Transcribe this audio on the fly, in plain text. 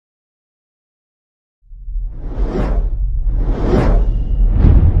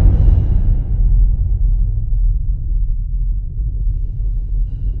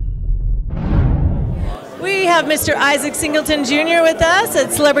have Mr. Isaac Singleton Jr. with us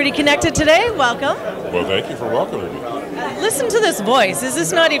at Celebrity Connected today. Welcome. Well, thank you for welcoming me. Listen to this voice. Is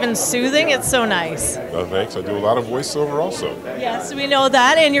this not even soothing? It's so nice. Thanks. I do a lot of voiceover also. Yes, we know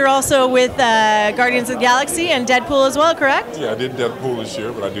that. And you're also with Guardians of the Galaxy and Deadpool as well, correct? Yeah, I did Deadpool this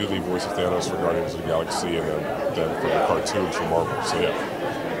year, but I do the voice of Thanos for Guardians of the Galaxy and then for the cartoons for Marvel. So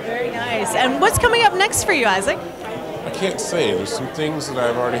yeah. Very nice. And what's coming up next for you, Isaac? I can't say. There's some things that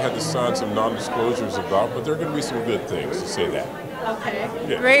I've already had to sign some non-disclosures about, but there are going to be some good things to say that. Okay.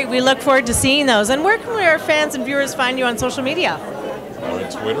 Yeah. Great. We look forward to seeing those. And where can our fans and viewers find you on social media? I'm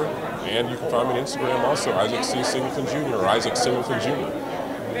on Twitter, and you can find me on Instagram also, Isaac C. Singleton Jr. or Isaac Singleton Jr.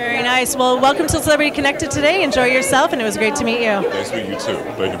 Very nice. Well, welcome to Celebrity Connected today. Enjoy yourself, and it was great to meet you. Nice to meet you too.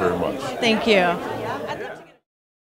 Thank you very much. Thank you.